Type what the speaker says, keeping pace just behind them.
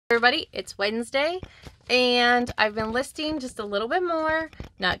Everybody, it's Wednesday and I've been listing just a little bit more,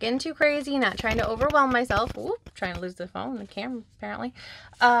 not getting too crazy, not trying to overwhelm myself. Ooh, trying to lose the phone and the camera apparently.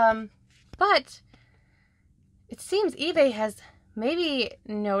 But it seems eBay has maybe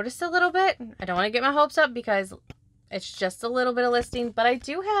noticed a little bit. I don't want to get my hopes up because it's just a little bit of listing, but I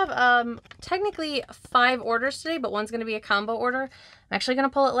do have technically 5 orders today, but one's going to be a combo order. I'm actually going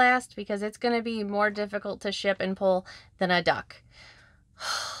to pull it last because it's going to be more difficult to ship and pull than a duck.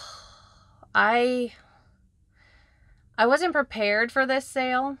 I wasn't prepared for this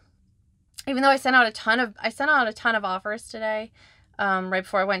sale, even though I sent out a ton of offers today, right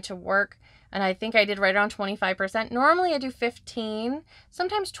before I went to work, and I think I did right around 25%. Normally I do 15,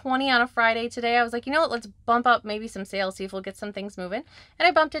 sometimes 20 on a Friday. Today I was like, you know what, let's bump up maybe some sales, see if we'll get some things moving, and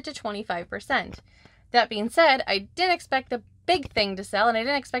I bumped it to 25%. That being said, I didn't expect a big thing to sell, and I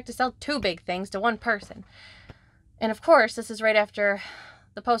didn't expect to sell 2 big things to one person. And of course, this is right after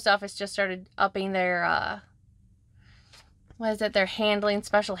the post office just started upping their, their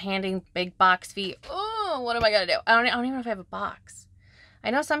special handling big box fee. Oh, what am I going to do? I don't even know if I have a box.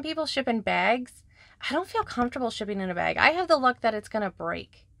 I know some people ship in bags. I don't feel comfortable shipping in a bag. I have the luck that it's going to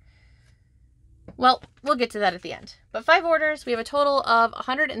break. Well, we'll get to that at the end. But 5 orders. We have a total of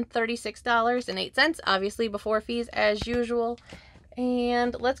 $136.08, obviously before fees as usual.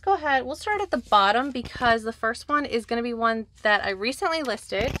 And let's go ahead, we'll start at the bottom because the first one is going to be one that I recently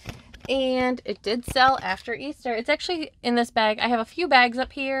listed and it did sell after Easter. It's actually in this bag. I have a few bags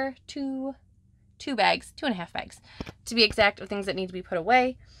up here, two bags, 2.5 bags to be exact, of things that need to be put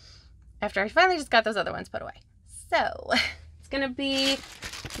away after I finally just got those other ones put away. So it's going to be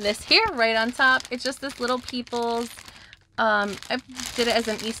this here right on top. It's just this little People's, I did it as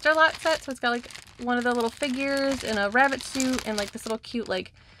an Easter lot set, so it's got like one of the little figures in a rabbit suit and like this little cute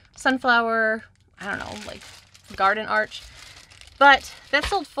like sunflower, I don't know, like garden arch. But that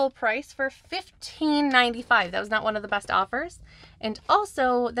sold full price for $15.95. That was not one of the best offers. And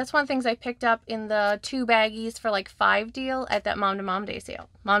also, that's one of the things I picked up in the 2 baggies for like $5 deal at that Mom to Mom Day sale.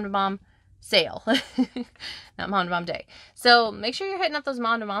 Mom to Mom sale, not Mom to Mom Day. So make sure you're hitting up those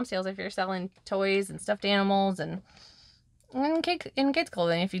Mom to Mom sales if you're selling toys and stuffed animals and kids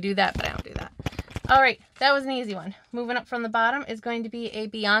clothing if you do that, but I don't do that. All right, that was an easy one. Moving up from the bottom is going to be a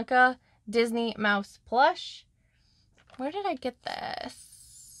Bianca Disney Mouse plush. Where did I get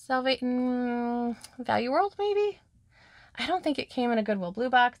this? Value World, maybe? I don't think it came in a Goodwill Blue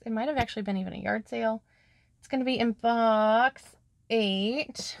box. It might have actually been even a yard sale. It's going to be in box 8.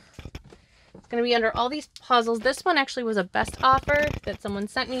 It's going to be under all these puzzles. This one actually was a best offer that someone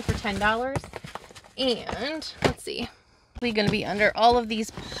sent me for $10. And let's see. We're going to be under all of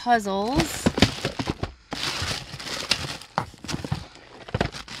these puzzles.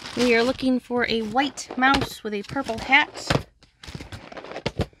 We are looking for a white mouse with a purple hat.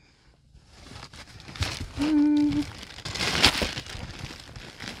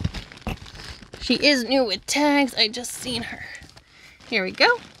 She is new with tags. I just seen her. Here we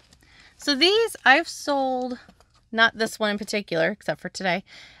go. So these I've sold, not this one in particular, except for today.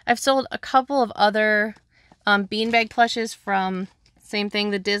 I've sold a couple of other beanbag plushes from, same thing,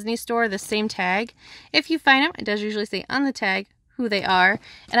 the Disney store, the same tag. If you find them, it does usually say on the tag who they are.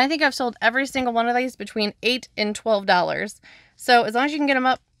 And I think I've sold every single one of these between $8 and $12. So as long as you can get them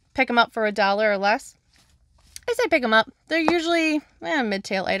up, pick them up for $1 or less, I say pick them up. They're usually a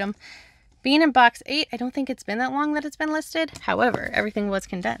mid-tail item. Being in box 8, I don't think it's been that long that it's been listed. However, everything was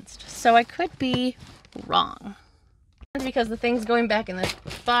condensed. So I could be wrong. Because the things going back in this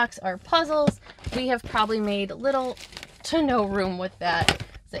box are puzzles, we have probably made little to no room with that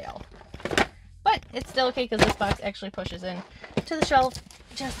sale. But it's still okay because this box actually pushes in to the shelf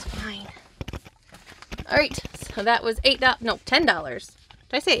just fine. All right, so that was $10. Did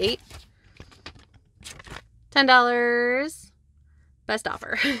I say 8? $10. Best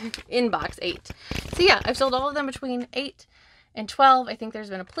offer in box 8. So yeah, I've sold all of them between 8 and 12. I think there's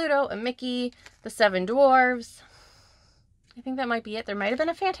been a Pluto, a Mickey, the 7 Dwarves. I think that might be it. There might have been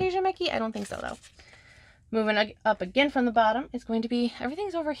a Fantasia Mickey. I don't think so though. Moving up again from the bottom is going to be,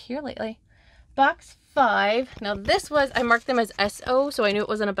 everything's over here lately. Box 5. Now this was, I marked them as SO, so I knew it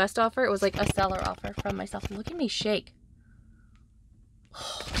wasn't a best offer. It was like a seller offer from myself. And look at me shake.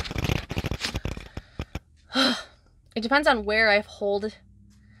 It depends on where I hold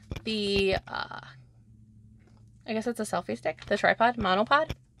the, I guess it's a selfie stick, the tripod,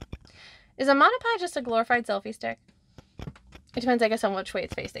 monopod. Is a monopod just a glorified selfie stick? It depends, I guess, on which way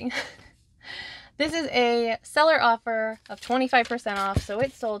it's facing. This is a seller offer of 25% off, so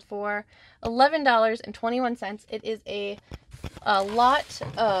it sold for $11.21. It is a lot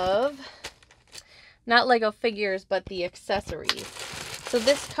of, not Lego figures, but the accessories. So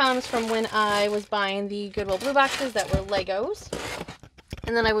this comes from when I was buying the Goodwill blue boxes that were Legos.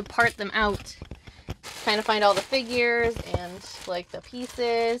 And then I would part them out, kind of find all the figures and like the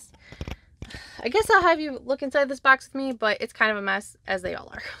pieces. I guess I'll have you look inside this box with me, but it's kind of a mess, as they all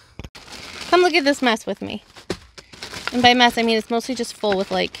are. Come look at this mess with me. And by mess, I mean it's mostly just full with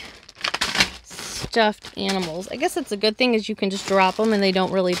like stuffed animals. I guess that's a good thing, is you can just drop them and they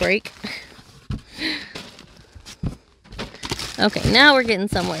don't really break. Okay, now we're getting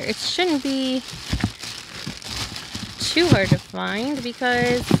somewhere. It shouldn't be too hard to find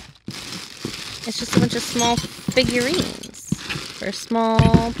because it's just a bunch of small figurines or small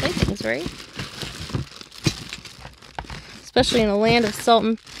playthings, right? Especially in the land of salt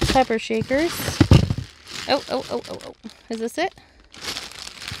and pepper shakers. Oh. Is this it?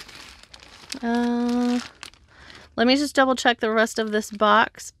 Let me just double check the rest of this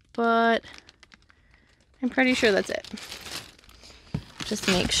box, but I'm pretty sure that's it. Just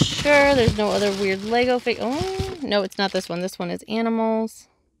to make sure there's no other weird Lego fig. Oh, no, it's not this one. This one is animals.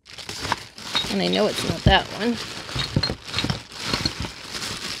 And I know it's not that one.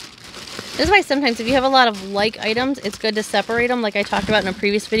 This is why sometimes if you have a lot of like items, it's good to separate them, like I talked about in a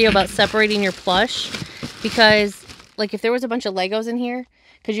previous video about separating your plush. Because, like, if there was a bunch of Legos in here,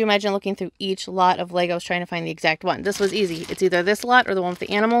 could you imagine looking through each lot of Legos trying to find the exact one? This was easy. It's either this lot or the one with the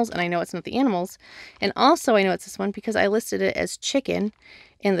animals, and I know it's not the animals. And also I know it's this one because I listed it as chicken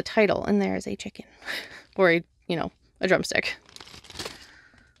in the title, and there is a chicken. Or a, you know, a drumstick.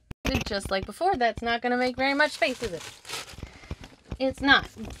 Just like before, that's not going to make very much space, is it? It's not.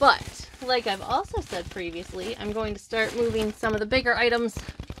 But, like I've also said previously, I'm going to start moving some of the bigger items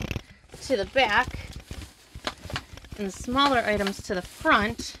to the back and the smaller items to the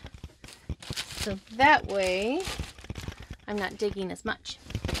front, so that way I'm not digging as much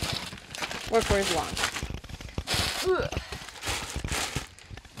or for as long. Ugh.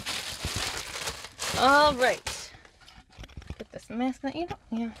 All right, get this mask that, you know,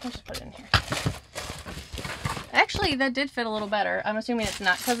 yeah, I'll just put it in here. Actually, that did fit a little better. I'm assuming it's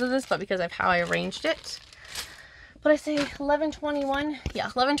not because of this, but because of how I arranged it. But I say $11.21. Yeah,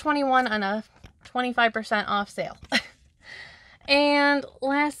 $11.21 on a 25% off sale. And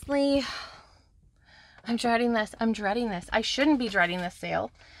lastly, I'm dreading this. I shouldn't be dreading this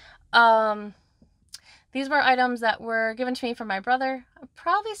sale. These were items that were given to me from my brother. I'll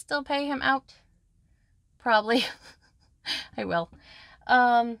probably still pay him out. Probably. I will.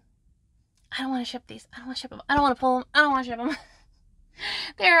 I don't want to ship these. I don't want to ship them. I don't want to pull them. I don't want to ship them.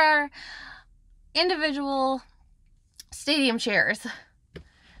 There are individual stadium chairs.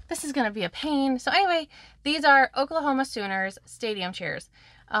 This is going to be a pain. So anyway, these are Oklahoma Sooners stadium chairs.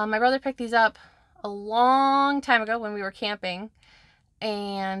 My brother picked these up a long time ago when we were camping.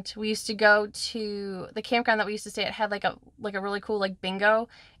 And we used to go to the campground that we used to stay at, had like a really cool like bingo.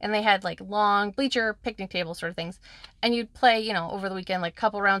 And they had like long bleacher picnic table sort of things. And you'd play, you know, over the weekend, like a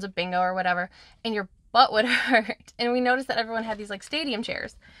couple rounds of bingo or whatever. And your butt would hurt. And we noticed that everyone had these like stadium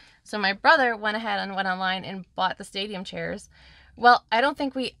chairs. So my brother went ahead and went online and bought the stadium chairs. Well, I don't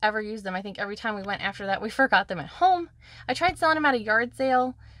think we ever used them. I think every time we went after that, we forgot them at home. I tried selling them at a yard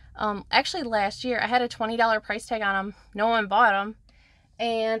sale. Actually last year, I had a $20 price tag on them. No one bought them.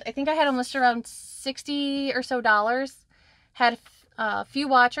 And I think I had them listed around $60 or so. Had a few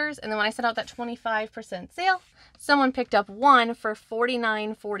watchers. And then when I sent out that 25% sale, someone picked up one for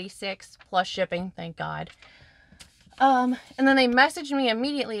 $49.46 plus shipping. Thank God. And then they messaged me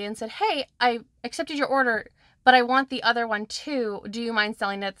immediately and said, hey, I accepted your order, but I want the other one too. Do you mind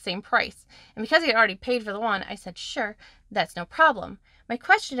selling it at the same price? And because he had already paid for the one, I said, sure, that's no problem. My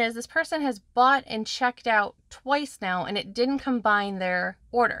question is, this person has bought and checked out twice now, and it didn't combine their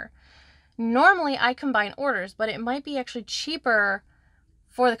order. Normally, I combine orders, but it might be actually cheaper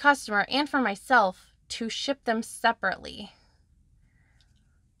for the customer and for myself to ship them separately.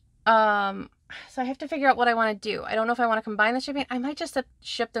 So I have to figure out what I want to do. I don't know if I want to combine the shipping. I might just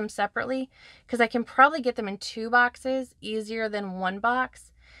ship them separately because I can probably get them in 2 boxes easier than 1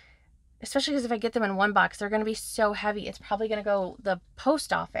 box. Especially because if I get them in 1 box, they're going to be so heavy. It's probably going to go the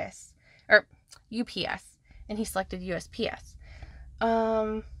post office or UPS, and he selected USPS.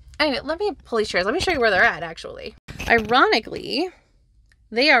 Anyway, let me pull these chairs. Let me show you where they're at, actually. Ironically,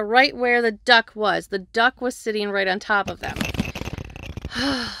 they are right where the duck was. The duck was sitting right on top of them.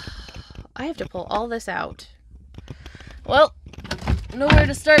 I have to pull all this out. Well, nowhere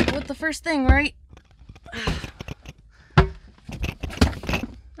to start with the first thing, right?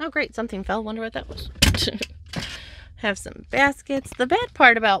 Oh, great. Something fell. Wonder what that was. Have some baskets. The bad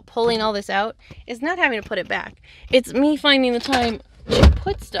part about pulling all this out is not having to put it back. It's me finding the time to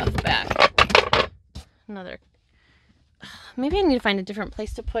put stuff back. Another maybe I need to find a different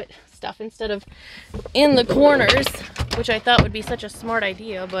place to put stuff instead of in the corners, which I thought would be such a smart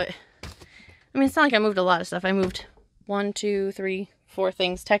idea, but I mean, it's not like I moved a lot of stuff. I moved 1, 2, 3, 4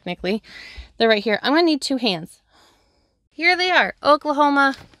 things technically. They're right here. I'm gonna need 2 hands. Here they are,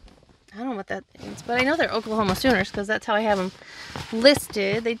 Oklahoma. I don't know what that means, but I know they're Oklahoma Sooners because that's how I have them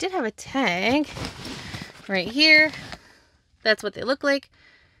listed. They did have a tag right here. That's what they look like.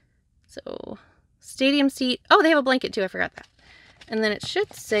 So, stadium seat. Oh, they have a blanket too. I forgot that. And then it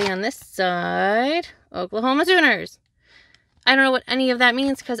should say on this side, Oklahoma Sooners. I don't know what any of that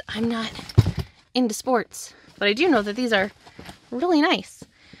means because I'm not into sports. But I do know that these are really nice.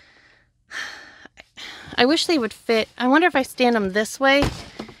 I wish they would fit. I wonder if I stand them this way,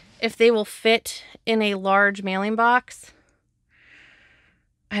 if they will fit in a large mailing box.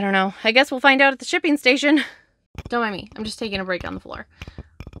 I don't know. I guess we'll find out at the shipping station. Don't mind me. I'm just taking a break on the floor.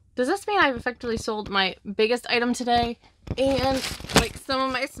 Does this mean I've effectively sold my biggest item today and like some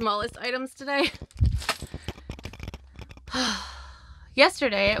of my smallest items today?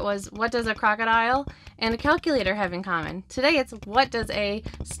 Yesterday it was what does a crocodile and a calculator have in common? Today it's what does a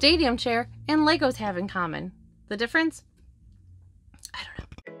stadium chair and Legos have in common? The difference? I don't know.